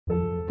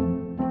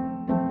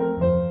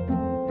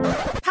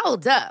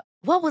Hold up.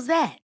 What was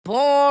that?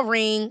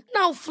 Boring.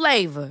 No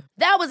flavor.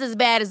 That was as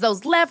bad as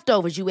those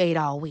leftovers you ate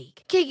all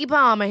week. Keke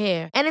Palmer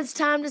here, and it's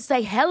time to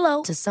say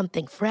hello to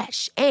something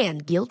fresh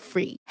and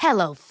guilt-free.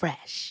 Hello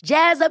Fresh.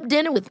 Jazz up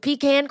dinner with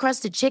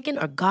pecan-crusted chicken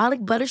or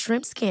garlic butter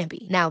shrimp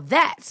scampi. Now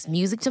that's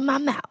music to my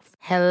mouth.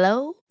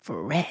 Hello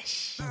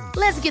Fresh.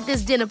 Let's get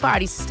this dinner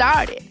party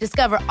started.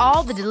 Discover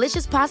all the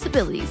delicious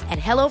possibilities at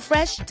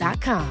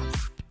hellofresh.com.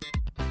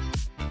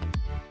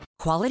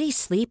 Quality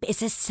sleep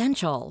is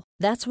essential.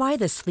 That's why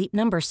the Sleep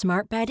Number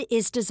Smart Bed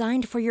is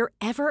designed for your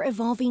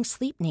ever-evolving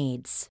sleep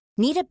needs.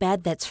 Need a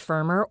bed that's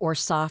firmer or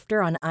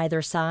softer on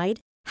either side?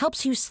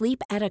 Helps you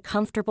sleep at a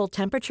comfortable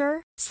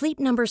temperature? Sleep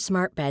Number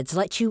Smart Beds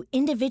let you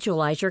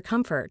individualize your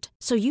comfort,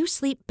 so you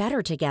sleep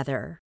better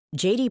together.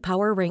 J.D.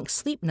 Power ranks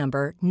Sleep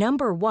Number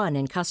number 1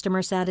 in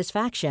customer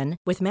satisfaction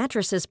with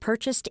mattresses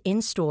purchased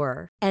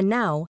in-store. And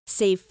now,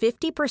 save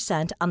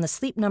 50% on the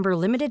Sleep Number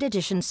Limited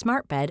Edition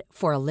Smart Bed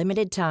for a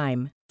limited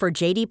time. For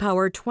J.D.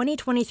 Power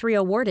 2023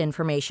 award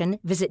information,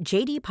 visit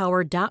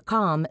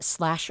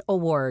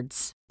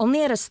jdpower.com/awards.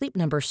 Only at a Sleep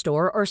Number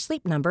store or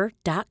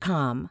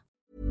sleepnumber.com.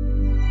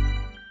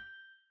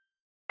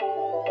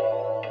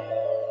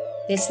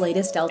 This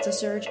latest Delta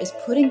surge is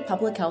putting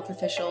public health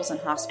officials and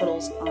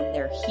hospitals on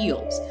their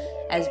heels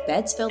as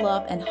beds fill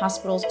up and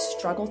hospitals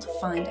struggle to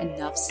find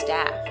enough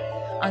staff.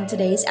 On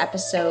today's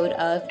episode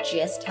of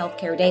GIST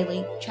Healthcare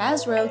Daily,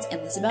 Chaz Rhodes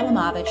and Lisabella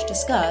Mavich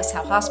discuss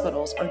how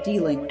hospitals are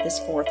dealing with this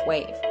fourth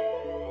wave.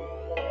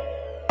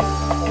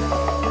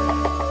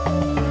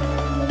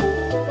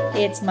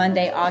 It's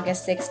Monday,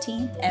 August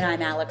 16th, and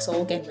I'm Alex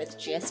Olgin with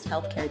GIST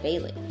Healthcare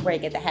Daily, where I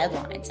get the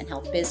headlines and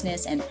health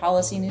business and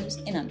policy news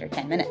in under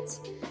 10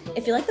 minutes.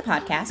 If you like the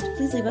podcast,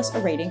 please leave us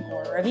a rating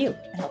or a review.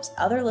 It helps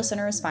other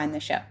listeners find the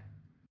show.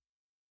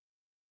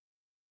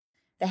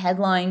 The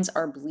headlines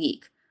are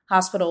bleak.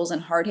 Hospitals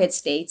in hard-hit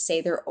states say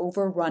they're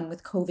overrun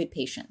with COVID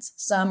patients.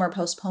 Some are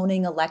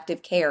postponing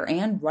elective care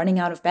and running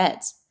out of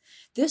beds.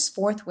 This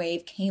fourth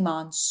wave came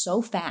on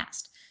so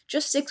fast.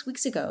 Just 6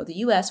 weeks ago, the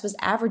U.S. was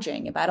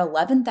averaging about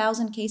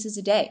 11,000 cases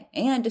a day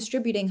and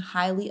distributing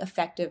highly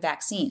effective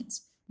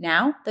vaccines.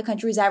 Now, the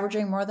country is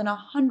averaging more than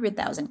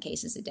 100,000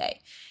 cases a day,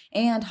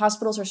 and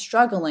hospitals are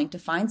struggling to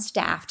find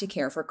staff to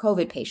care for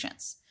COVID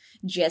patients.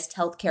 GIST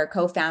Healthcare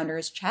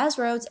co-founders Chaz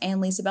Rhodes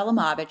and Lisabella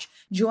Mavich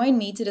join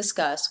me to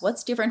discuss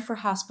what's different for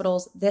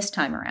hospitals this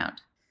time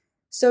around.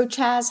 So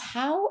Chaz,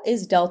 how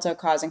is Delta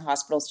causing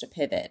hospitals to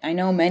pivot? I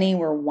know many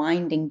were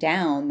winding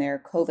down their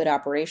COVID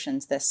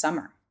operations this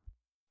summer.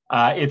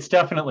 It's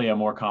definitely a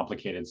more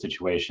complicated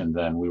situation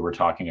than we were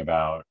talking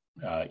about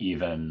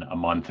even a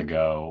month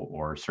ago,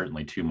 or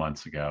certainly 2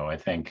 months ago. I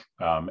think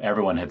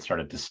everyone had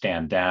started to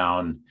stand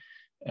down,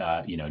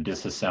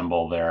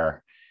 disassemble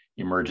their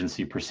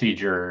emergency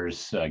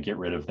procedures, get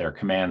rid of their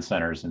command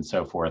centers and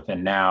so forth.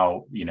 And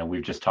now,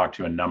 we've just talked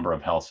to a number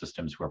of health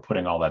systems who are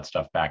putting all that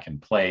stuff back in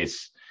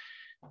place,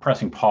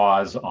 pressing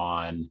pause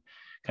on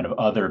kind of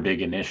other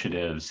big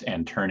initiatives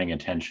and turning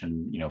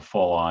attention,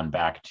 full on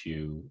back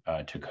to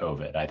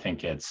COVID. I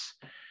think it's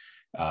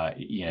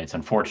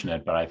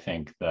unfortunate, but I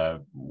think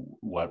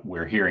what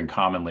we're hearing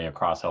commonly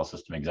across health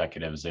system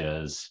executives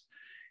is,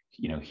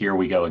 here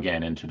we go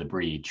again into the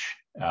breach.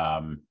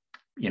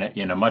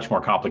 In a much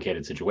more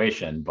complicated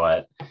situation,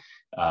 but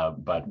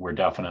we're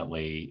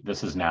definitely,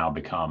 this has now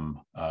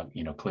become,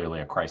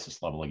 clearly a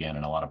crisis level again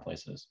in a lot of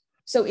places.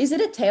 So is it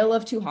a tale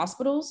of two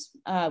hospitals?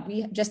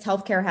 GIST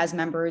Healthcare has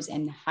members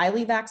in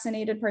highly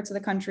vaccinated parts of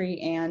the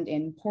country and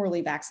in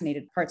poorly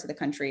vaccinated parts of the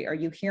country. Are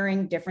you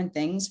hearing different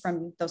things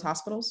from those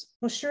hospitals?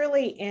 Well,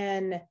 surely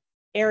in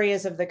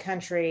areas of the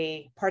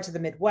country, parts of the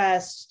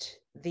Midwest,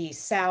 the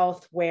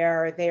South,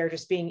 where they are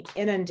just being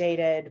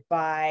inundated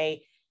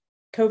by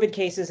COVID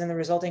cases and the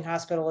resulting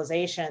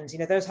hospitalizations,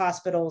 those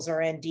hospitals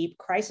are in deep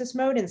crisis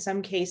mode. In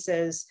some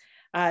cases,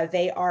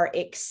 they are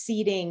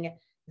exceeding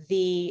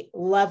the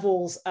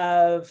levels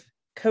of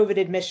COVID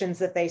admissions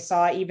that they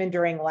saw even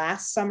during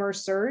last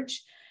summer's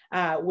surge,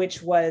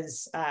 which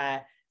was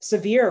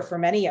severe for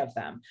many of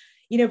them.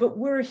 But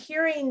we're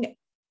hearing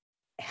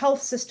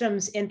health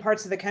systems in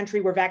parts of the country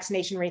where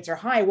vaccination rates are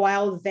high,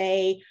 while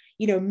they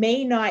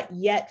may not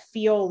yet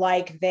feel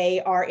like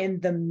they are in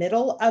the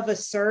middle of a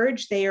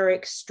surge, they are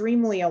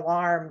extremely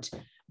alarmed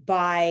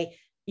by,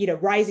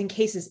 rising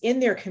cases in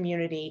their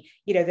community,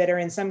 that are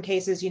in some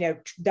cases,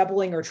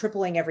 doubling or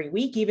tripling every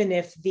week, even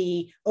if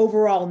the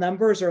overall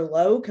numbers are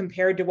low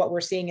compared to what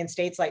we're seeing in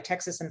states like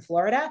Texas and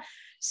Florida.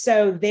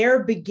 So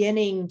they're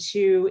beginning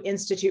to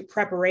institute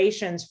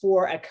preparations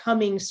for a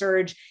coming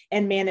surge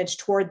and manage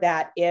toward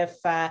that if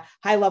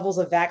high levels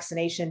of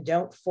vaccination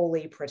don't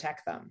fully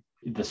protect them.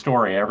 The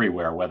story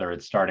everywhere, whether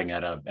it's starting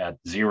at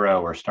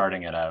zero or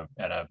starting at a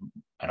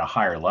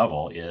higher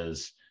level,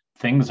 is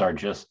things are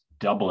just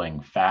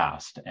doubling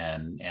fast,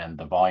 and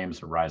the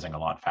volumes are rising a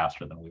lot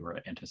faster than we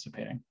were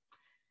anticipating.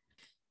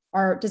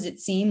 Does it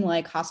seem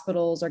like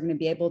hospitals are going to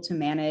be able to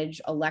manage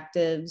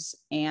electives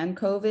and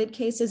COVID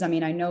cases? I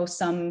mean, I know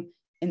some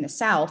in the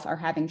South are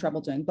having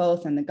trouble doing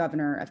both, and the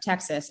governor of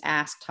Texas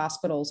asked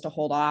hospitals to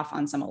hold off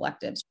on some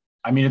electives.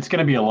 I mean, it's going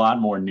to be a lot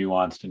more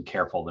nuanced and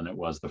careful than it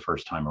was the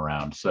first time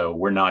around. So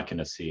we're not going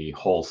to see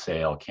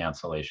wholesale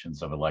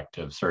cancellations of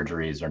elective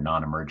surgeries or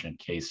non-emergent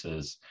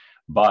cases,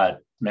 but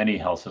many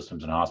health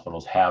systems and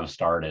hospitals have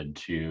started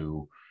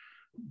to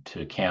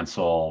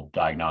cancel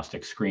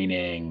diagnostic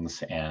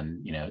screenings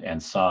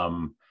and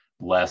some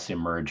less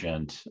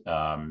emergent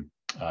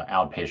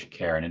outpatient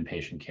care and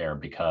inpatient care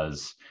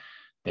because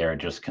they're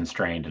just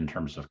constrained in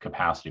terms of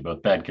capacity,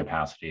 both bed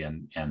capacity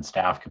and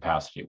staff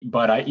capacity.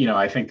 But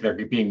I think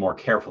they're being more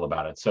careful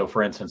about it. So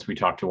for instance, we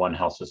talked to one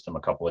health system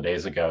a couple of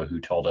days ago who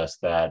told us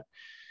that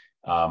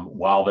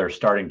while they're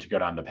starting to go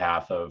down the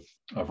path of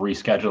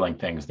rescheduling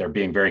things, they're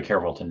being very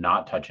careful to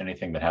not touch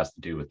anything that has to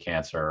do with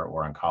cancer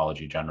or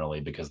oncology generally,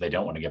 because they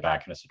don't want to get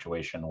back in a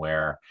situation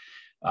where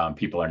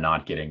people are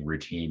not getting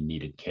routine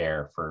needed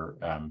care for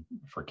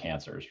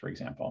cancers, for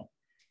example.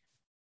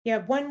 Yeah,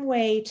 one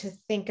way to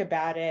think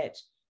about it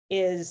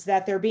is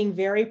that they're being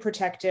very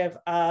protective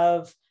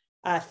of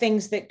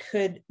things that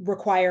could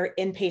require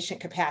inpatient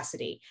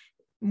capacity.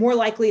 More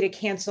likely to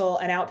cancel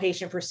an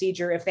outpatient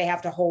procedure if they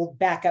have to hold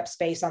backup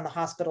space on the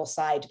hospital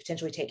side to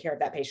potentially take care of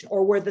that patient,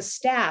 or where the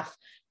staff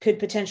could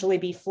potentially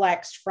be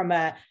flexed from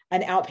an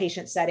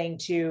outpatient setting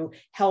to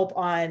help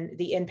on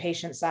the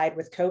inpatient side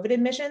with COVID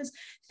admissions,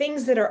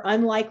 things that are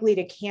unlikely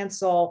to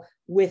cancel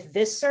with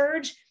this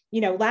surge.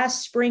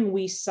 Last spring,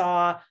 we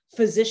saw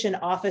physician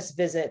office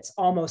visits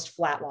almost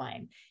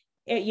flatline.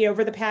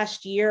 Over the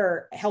past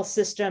year, health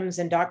systems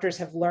and doctors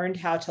have learned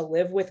how to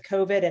live with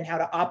COVID and how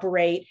to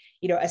operate,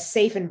 a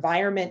safe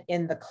environment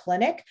in the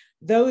clinic.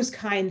 Those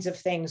kinds of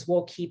things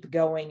will keep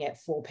going at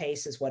full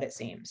pace, is what it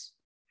seems.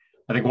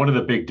 I think one of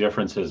the big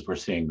differences we're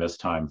seeing this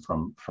time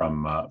from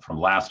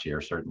last year,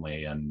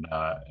 certainly, and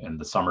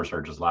the summer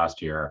surges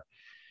last year,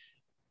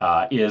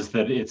 is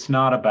that it's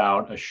not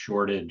about a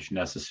shortage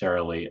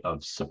necessarily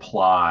of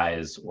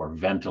supplies or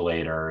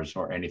ventilators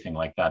or anything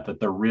like that. That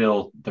the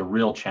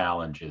real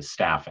challenge is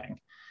staffing.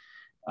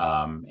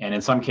 And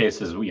in some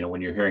cases,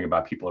 when you're hearing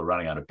about people are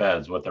running out of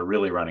beds, what they're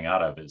really running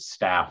out of is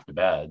staffed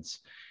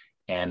beds,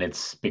 and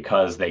it's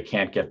because they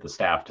can't get the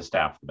staff to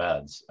staff the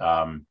beds.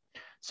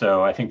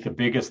 So I think the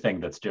biggest thing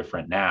that's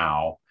different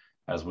now,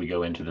 as we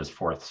go into this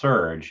fourth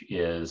surge,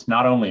 is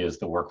not only is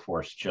the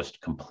workforce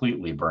just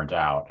completely burnt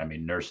out. I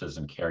mean, nurses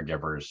and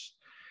caregivers,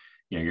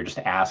 you're just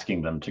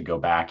asking them to go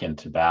back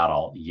into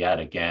battle yet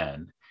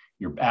again.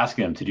 You're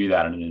asking them to do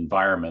that in an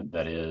environment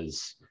that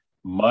is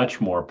much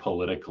more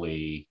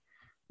politically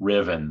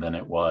riven than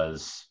it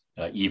was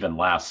even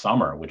last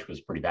summer, which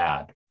was pretty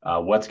bad.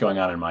 What's going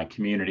on in my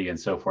community and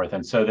so forth.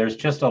 And so there's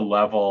just a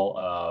level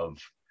of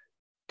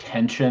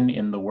tension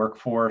in the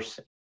workforce,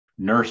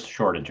 nurse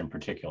shortage in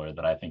particular,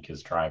 that I think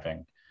is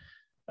driving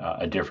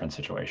a different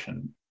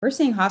situation. We're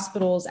seeing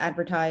hospitals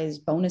advertise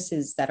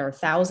bonuses that are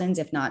thousands,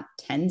 if not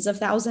tens of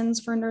thousands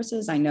for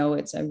nurses. I know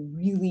it's a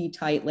really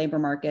tight labor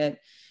market.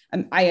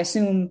 I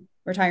assume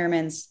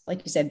retirements,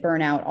 like you said,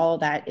 burnout, all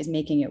that is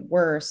making it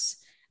worse.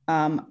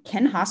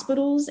 Can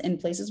hospitals in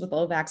places with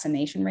low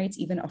vaccination rates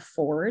even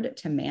afford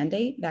to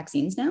mandate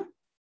vaccines now?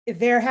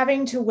 They're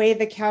having to weigh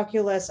the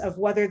calculus of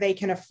whether they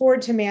can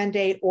afford to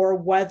mandate or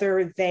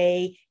whether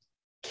they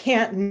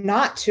can't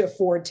not to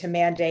afford to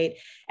mandate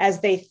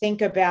as they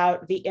think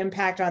about the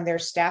impact on their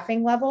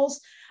staffing levels.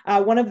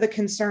 One of the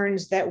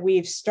concerns that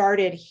we've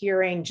started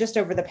hearing just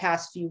over the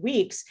past few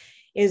weeks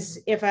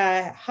is if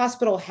a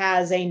hospital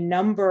has a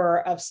number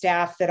of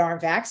staff that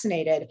aren't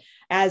vaccinated,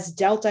 as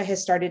Delta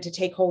has started to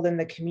take hold in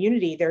the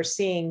community, they're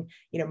seeing,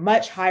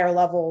 much higher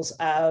levels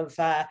of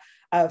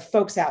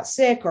folks out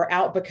sick or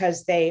out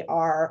because they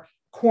are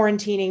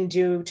quarantining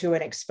due to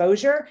an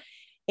exposure.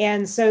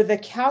 And so the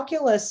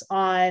calculus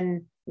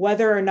on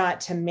whether or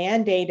not to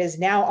mandate is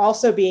now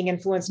also being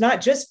influenced, not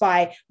just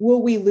by,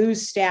 will we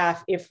lose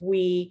staff if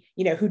we,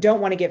 who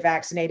don't want to get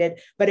vaccinated,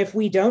 but if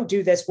we don't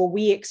do this, will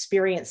we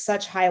experience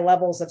such high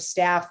levels of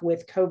staff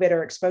with COVID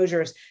or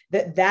exposures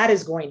that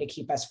is going to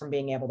keep us from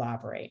being able to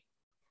operate?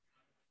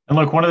 And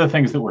look, one of the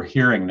things that we're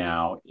hearing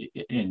now,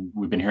 and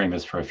we've been hearing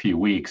this for a few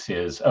weeks,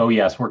 is, oh,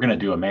 yes, we're going to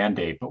do a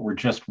mandate, but we're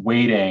just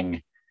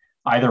waiting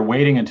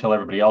until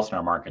everybody else in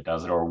our market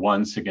does it, or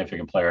one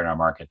significant player in our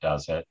market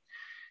does it,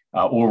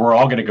 or we're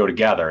all going to go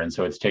together. And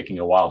so it's taking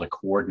a while to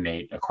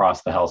coordinate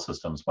across the health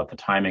systems what the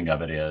timing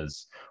of it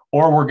is,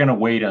 or we're going to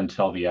wait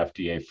until the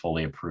FDA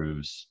fully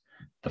approves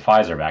the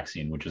Pfizer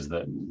vaccine, which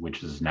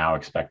is now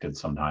expected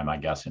sometime, I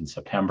guess, in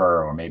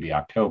September or maybe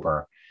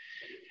October.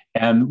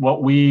 And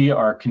what we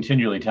are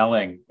continually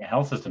telling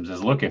health systems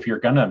is, look, if you're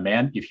going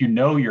to if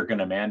you're going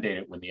to mandate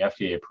it when the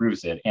FDA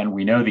approves it, and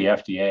we know the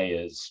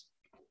FDA is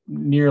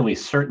nearly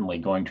certainly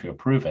going to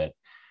approve it,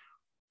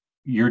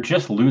 you're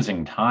just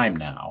losing time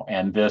now.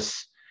 And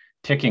this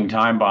ticking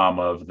time bomb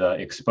of the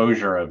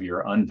exposure of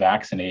your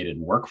unvaccinated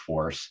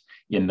workforce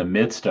in the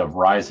midst of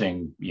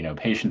rising,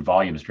 patient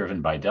volumes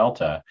driven by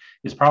Delta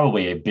is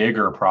probably a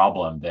bigger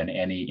problem than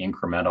any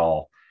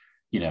incremental,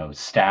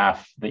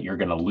 staff that you're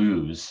going to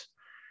lose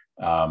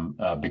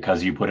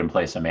because you put in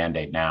place a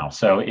mandate now.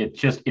 So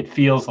it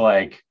feels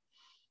like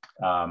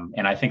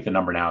And I think the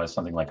number now is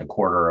something like a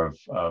quarter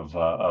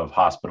of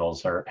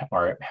hospitals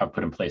have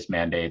put in place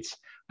mandates.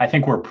 I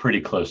think we're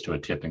pretty close to a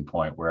tipping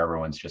point where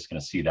everyone's just going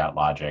to see that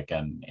logic,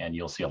 and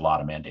you'll see a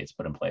lot of mandates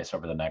put in place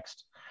over the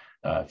next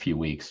few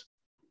weeks.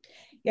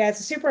 Yeah,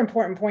 it's a super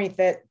important point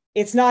that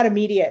it's not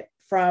immediate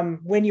from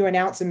when you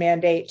announce a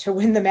mandate to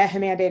when the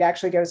mandate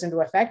actually goes into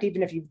effect.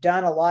 Even if you've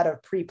done a lot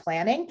of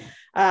pre-planning,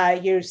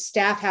 your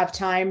staff have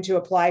time to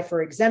apply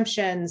for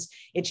exemptions.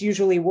 It's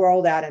usually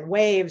rolled out in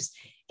waves.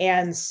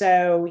 And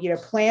so,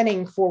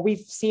 planning for, we've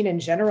seen in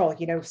general,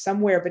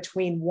 somewhere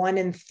between 1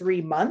 and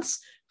 3 months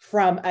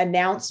from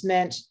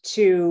announcement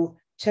to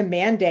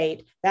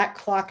mandate, that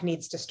clock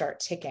needs to start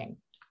ticking.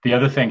 The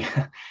other thing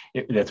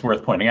that's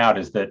worth pointing out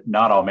is that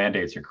not all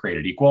mandates are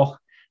created equal.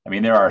 I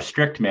mean, there are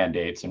strict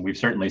mandates, and we've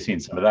certainly seen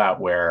some of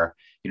that where,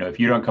 if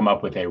you don't come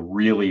up with a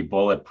really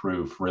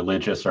bulletproof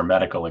religious or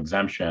medical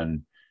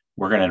exemption,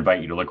 we're going to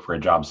invite you to look for a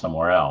job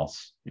somewhere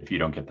else if you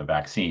don't get the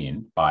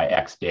vaccine by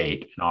X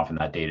date. And often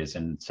that date is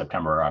in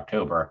September or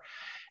October.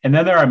 And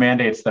then there are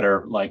mandates that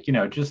are like,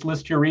 just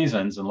list your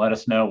reasons and let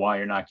us know why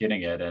you're not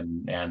getting it.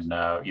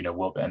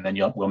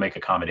 We'll make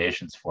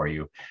accommodations for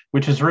you,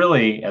 which is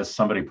really, as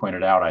somebody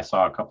pointed out, I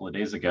saw a couple of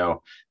days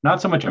ago,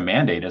 not so much a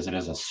mandate as it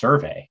is a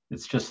survey.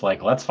 It's just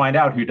like, let's find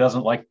out who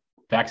doesn't like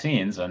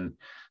vaccines. And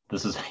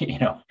this is,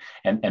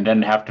 and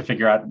then have to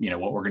figure out,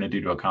 what we're going to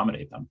do to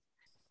accommodate them.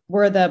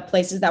 Were the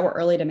places that were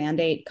early to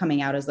mandate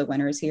coming out as the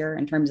winners here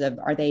in terms of,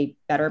 are they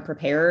better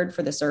prepared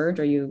for the surge?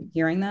 Are you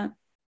hearing that?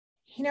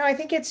 I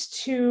think it's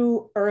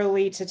too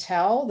early to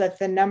tell. That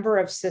the number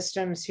of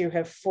systems who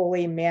have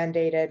fully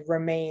mandated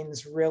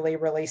remains really,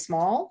 really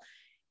small.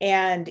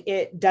 And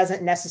it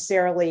doesn't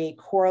necessarily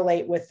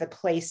correlate with the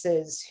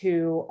places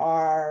who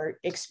are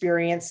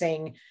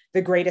experiencing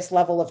the greatest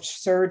level of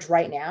surge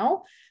right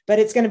now. But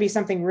it's going to be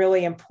something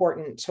really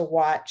important to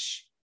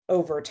watch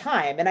over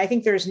time. And I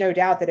think there's no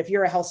doubt that if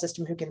you're a health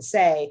system who can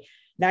say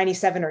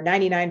 97 or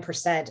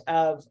 99%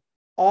 of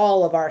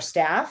all of our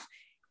staff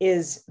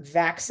is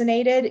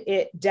vaccinated,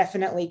 it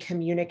definitely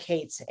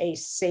communicates a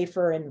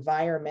safer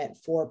environment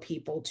for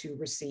people to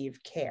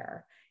receive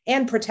care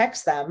and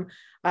protects them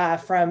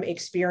from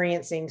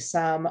experiencing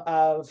some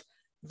of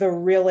the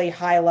really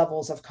high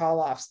levels of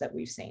call-offs that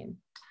we've seen.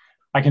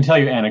 I can tell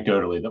you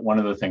anecdotally that one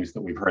of the things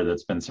that we've heard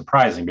that's been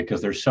surprising, because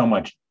there's so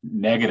much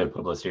negative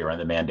publicity around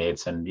the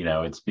mandates and,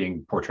 it's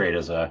being portrayed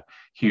as a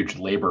huge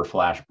labor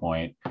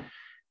flashpoint.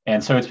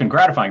 And so it's been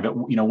gratifying that,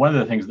 one of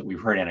the things that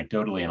we've heard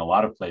anecdotally in a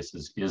lot of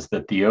places is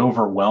that the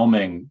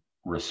overwhelming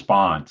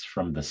response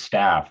from the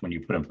staff when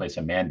you put in place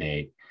a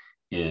mandate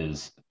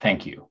is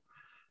thank you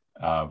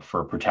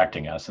for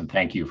protecting us, and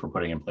thank you for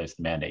putting in place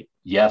the mandate.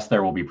 Yes,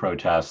 there will be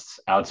protests.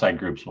 Outside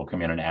groups will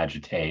come in and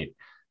agitate.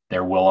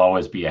 There will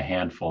always be a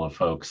handful of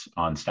folks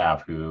on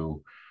staff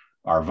who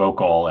are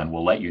vocal and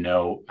will let you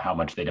know how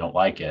much they don't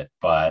like it.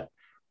 But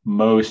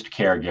most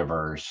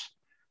caregivers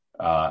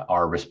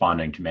are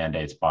responding to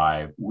mandates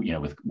by,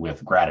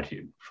 with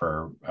gratitude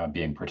for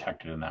being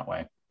protected in that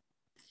way.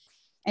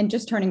 And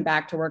just turning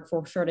back to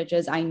workforce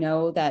shortages, I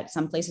know that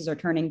some places are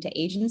turning to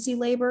agency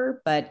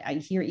labor, but I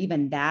hear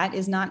even that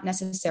is not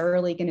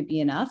necessarily going to be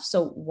enough.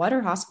 So what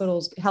are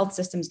hospitals, health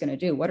systems going to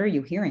do? What are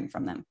you hearing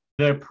from them?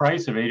 The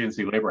price of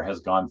agency labor has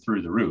gone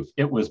through the roof.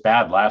 It was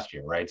bad last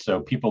year, right? So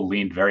people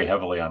leaned very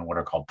heavily on what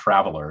are called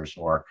travelers,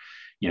 or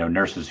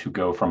nurses who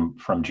go from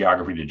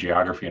geography to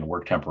geography and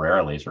work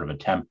temporarily, sort of a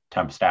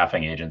temp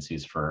staffing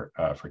agencies for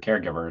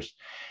caregivers.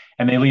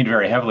 And they leaned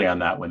very heavily on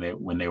that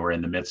when they were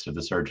in the midst of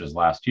the surges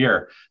last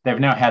year. They've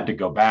now had to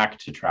go back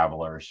to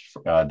travelers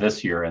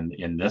this year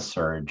in this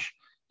surge,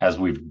 as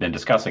we've been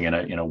discussing, in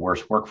a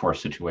worse workforce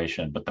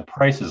situation. But the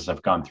prices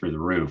have gone through the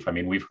roof. I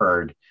mean, we've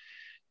heard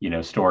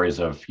stories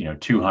of $200,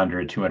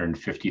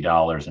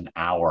 $250 an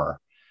hour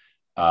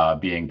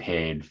being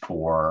paid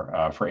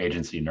for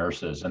agency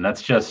nurses, and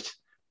that's just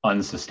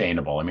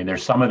unsustainable. I mean,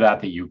 there's some of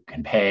that you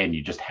can pay, and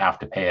you just have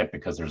to pay it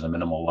because there's a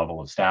minimal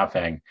level of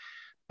staffing.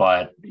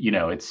 But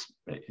it's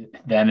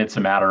a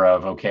matter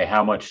of, okay,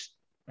 how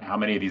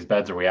many of these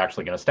beds are we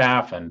actually going to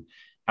staff, and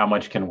how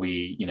much can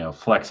we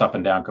flex up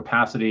and down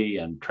capacity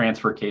and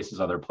transfer cases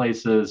other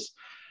places.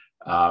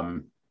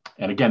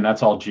 And again,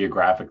 that's all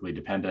geographically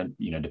dependent,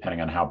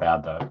 depending on how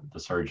bad the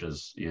surge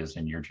is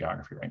in your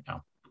geography right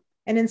now.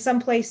 And in some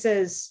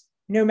places,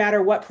 no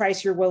matter what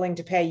price you're willing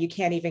to pay, you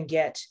can't even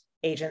get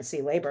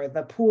agency labor.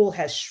 The pool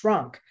has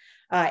shrunk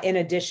in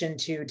addition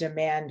to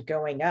demand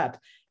going up.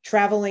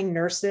 Traveling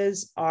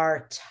nurses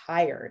are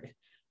tired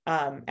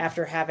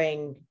after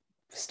having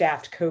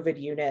staffed COVID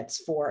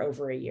units for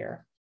over a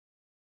year.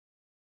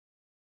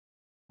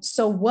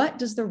 So what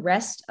does the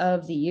rest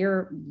of the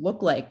year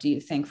look like, do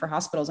you think, for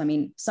hospitals? I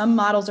mean, some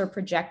models are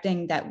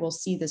projecting that we'll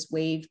see this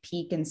wave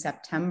peak in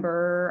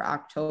September,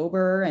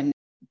 October. And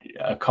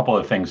a couple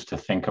of things to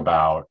think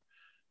about.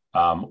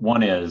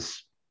 One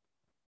is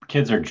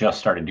kids are just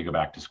starting to go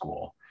back to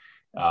school.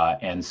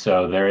 And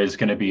so there is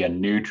going to be a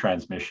new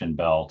transmission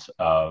belt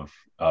of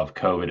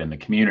COVID in the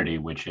community,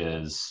 which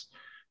is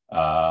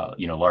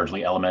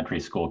largely elementary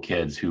school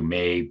kids who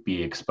may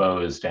be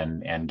exposed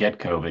and get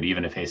COVID,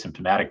 even if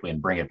asymptomatically,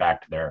 and bring it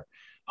back to their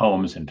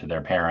homes and to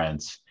their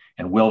parents?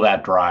 And will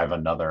that drive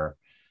another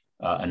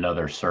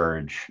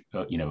surge,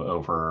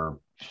 over,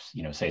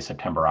 say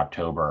September,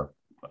 October?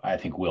 I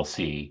think we'll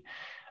see.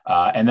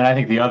 And then I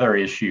think the other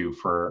issue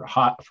for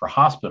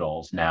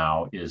hospitals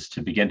now is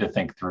to begin to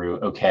think through,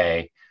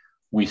 okay,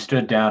 we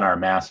stood down our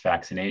mass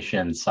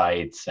vaccination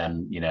sites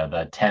and,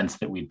 the tents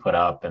that we put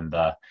up and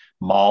the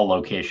mall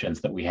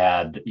locations that we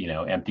had,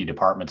 empty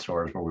department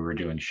stores where we were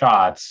doing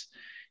shots.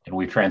 And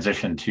we've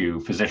transitioned to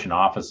physician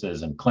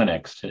offices and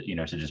clinics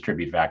to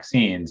distribute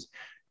vaccines.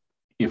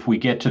 If we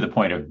get to the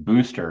point of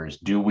boosters,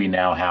 do we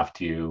now have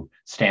to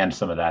stand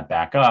some of that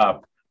back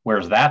up?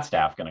 Where's that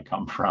staff going to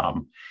come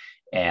from?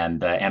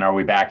 And are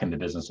we back in the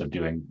business of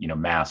doing,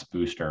 mass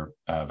booster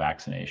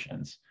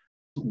vaccinations?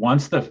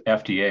 Once the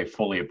FDA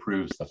fully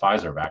approves the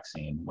Pfizer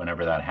vaccine,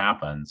 whenever that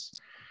happens,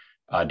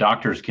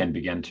 doctors can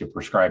begin to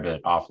prescribe it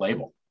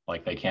off-label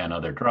like they can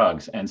other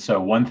drugs. And so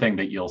one thing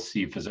that you'll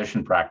see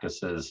physician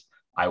practices,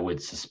 I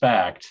would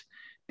suspect,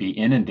 be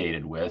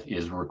inundated with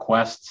is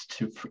requests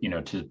to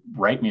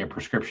write me a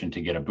prescription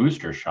to get a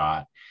booster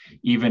shot,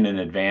 even in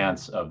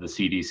advance of the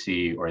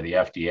CDC or the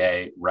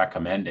FDA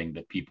recommending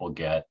that people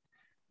get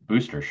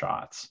booster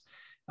shots.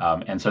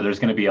 And so there's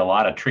going to be a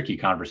lot of tricky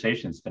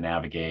conversations to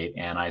navigate.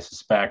 And I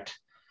suspect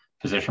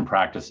physician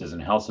practices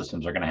and health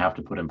systems are going to have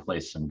to put in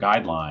place some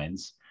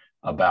guidelines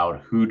about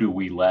who do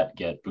we let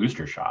get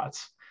booster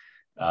shots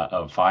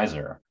of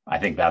Pfizer. I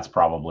think that's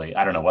probably,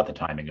 I don't know what the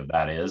timing of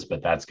that is,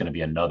 but that's going to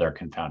be another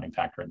confounding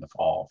factor in the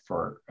fall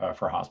for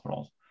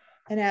hospitals.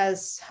 And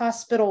as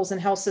hospitals and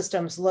health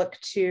systems look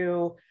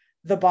to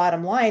the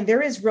bottom line,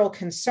 there is real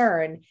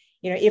concern,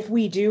 if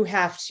we do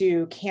have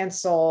to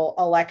cancel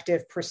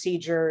elective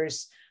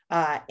procedures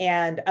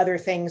and other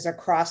things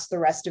across the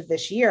rest of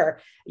this year,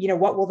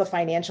 what will the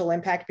financial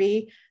impact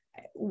be?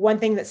 One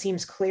thing that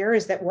seems clear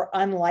is that we're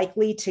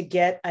unlikely to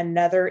get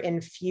another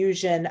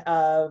infusion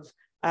of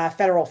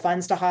federal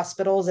funds to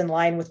hospitals in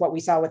line with what we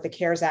saw with the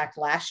CARES Act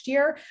last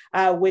year,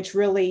 which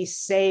really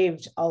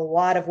saved a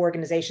lot of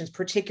organizations,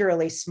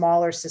 particularly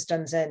smaller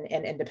systems and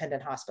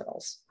independent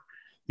hospitals.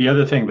 The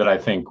other thing that I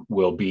think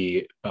will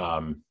be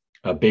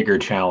a bigger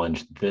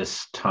challenge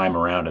this time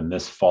around in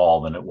this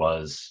fall than it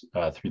was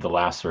through the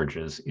last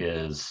surges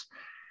is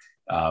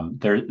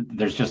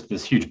there's just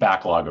this huge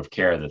backlog of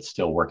care that's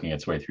still working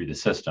its way through the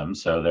system.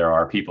 So there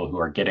are people who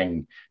are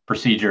getting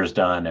procedures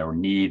done or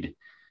need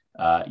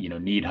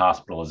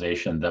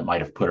hospitalization that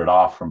might have put it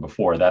off from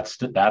before. That's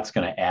going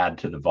to add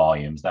to the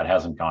volumes. That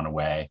hasn't gone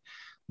away.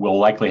 We'll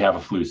likely have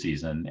a flu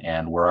season,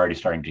 and we're already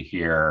starting to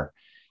hear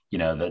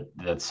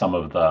that some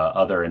of the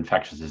other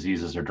infectious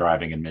diseases are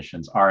driving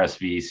admissions.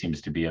 RSV seems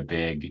to be a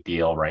big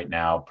deal right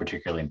now,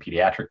 particularly in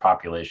pediatric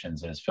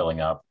populations, and is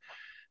filling up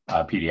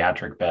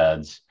pediatric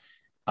beds.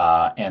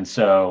 And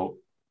so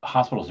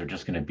hospitals are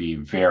just going to be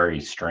very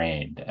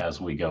strained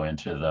as we go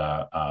into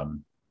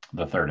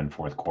the third and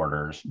fourth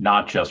quarters,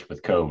 not just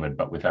with COVID,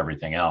 but with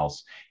everything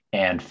else.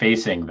 And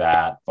facing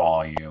that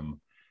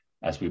volume,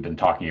 as we've been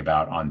talking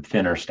about, on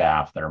thinner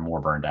staff that are more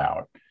burned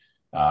out.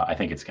 I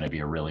think it's going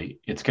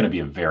to be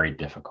a very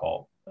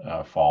difficult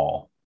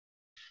fall.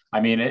 I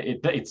mean,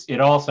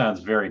 it all sounds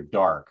very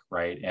dark,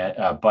 right?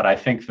 But I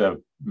think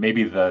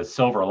maybe the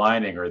silver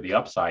lining or the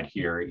upside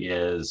here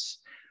is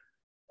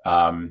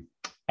at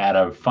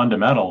a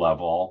fundamental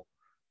level,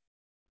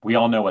 we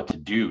all know what to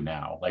do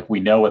now. Like, we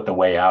know what the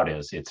way out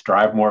is. It's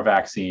drive more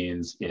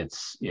vaccines.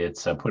 It's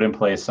put in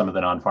place some of the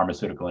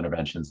non-pharmaceutical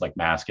interventions like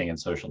masking and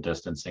social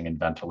distancing and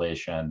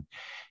ventilation.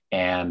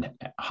 And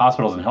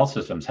hospitals and health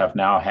systems have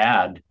now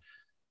had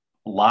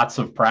lots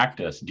of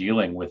practice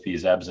dealing with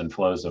these ebbs and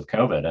flows of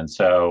COVID. And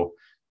so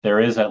there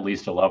is at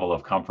least a level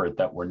of comfort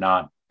that we're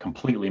not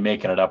completely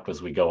making it up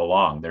as we go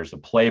along. There's a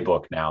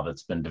playbook now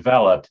that's been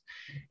developed.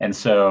 And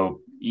so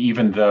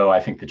even though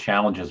I think the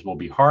challenges will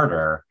be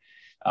harder,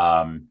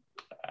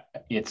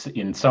 it's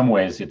in some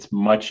ways, it's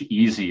much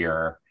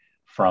easier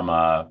from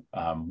a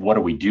what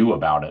do we do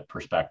about it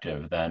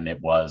perspective than it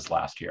was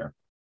last year.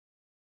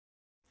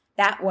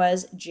 That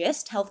was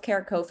GIST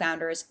Healthcare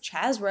co-founders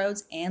Chaz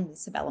Rhodes and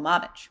Lisa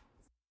Belamovich.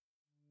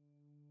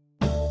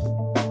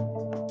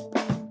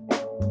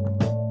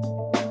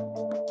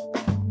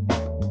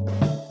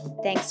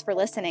 Thanks for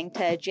listening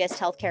to GIST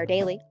Healthcare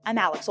Daily. I'm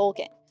Alex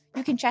Olgin.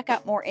 You can check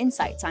out more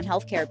insights on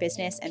healthcare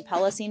business and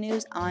policy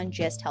news on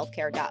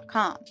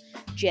gisthealthcare.com.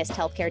 GIST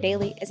Healthcare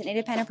Daily is an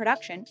independent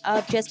production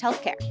of GIST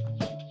Healthcare.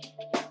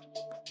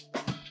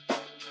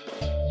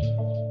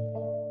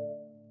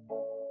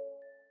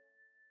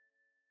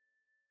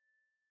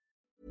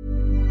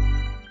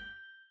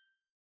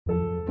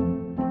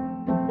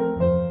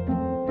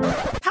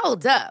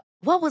 Hold up.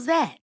 What was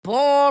that?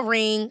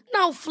 Boring.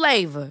 No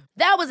flavor.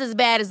 That was as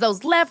bad as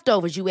those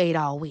leftovers you ate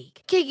all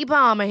week. Keke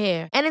Palmer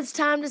here, and it's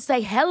time to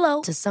say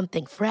hello to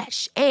something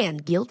fresh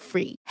and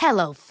guilt-free.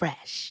 Hello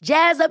Fresh.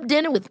 Jazz up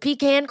dinner with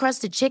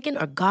pecan-crusted chicken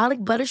or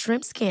garlic butter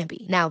shrimp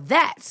scampi. Now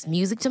that's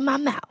music to my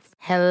mouth.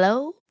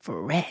 Hello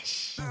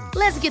Fresh.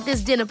 Let's get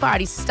this dinner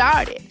party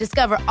started.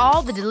 Discover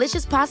all the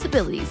delicious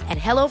possibilities at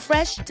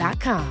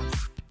hellofresh.com.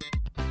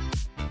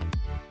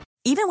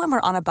 Even when we're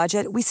on a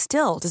budget, we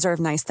still deserve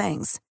nice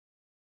things.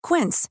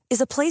 Quince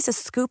is a place to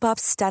scoop up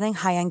stunning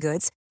high-end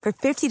goods for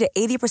 50 to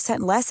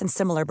 80% less than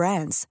similar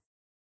brands.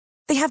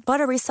 They have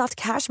buttery soft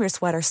cashmere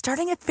sweaters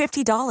starting at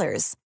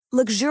 $50,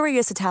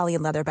 luxurious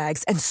Italian leather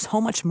bags, and so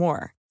much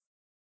more.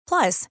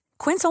 Plus,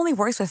 Quince only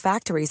works with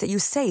factories that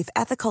use safe,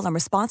 ethical, and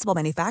responsible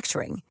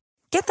manufacturing.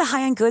 Get the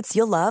high-end goods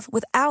you'll love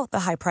without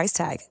the high price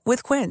tag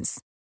with Quince.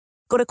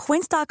 Go to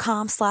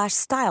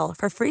quince.com/style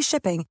for free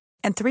shipping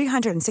and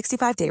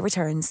 365-day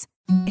returns.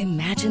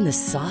 Imagine the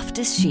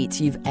softest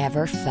sheets you've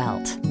ever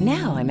felt.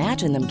 Now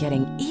imagine them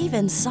getting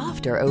even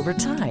softer over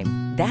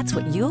time. That's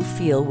what you'll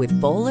feel with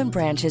Boll &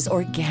 Branch's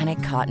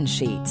organic cotton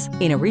sheets.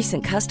 In a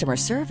recent customer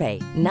survey,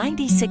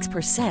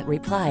 96%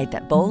 replied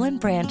that Boll &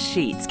 Branch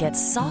sheets get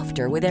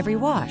softer with every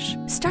wash.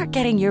 Start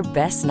getting your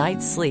best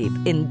night's sleep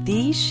in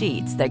these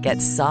sheets that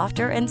get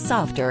softer and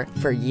softer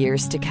for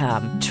years to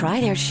come. Try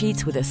their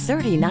sheets with a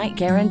 30-night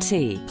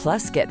guarantee.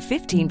 Plus, get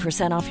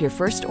 15% off your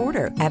first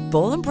order at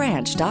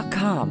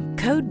bollandbranch.com.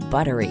 Code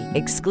BUTTERY.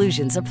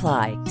 Exclusions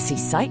apply. See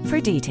site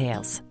for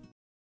details.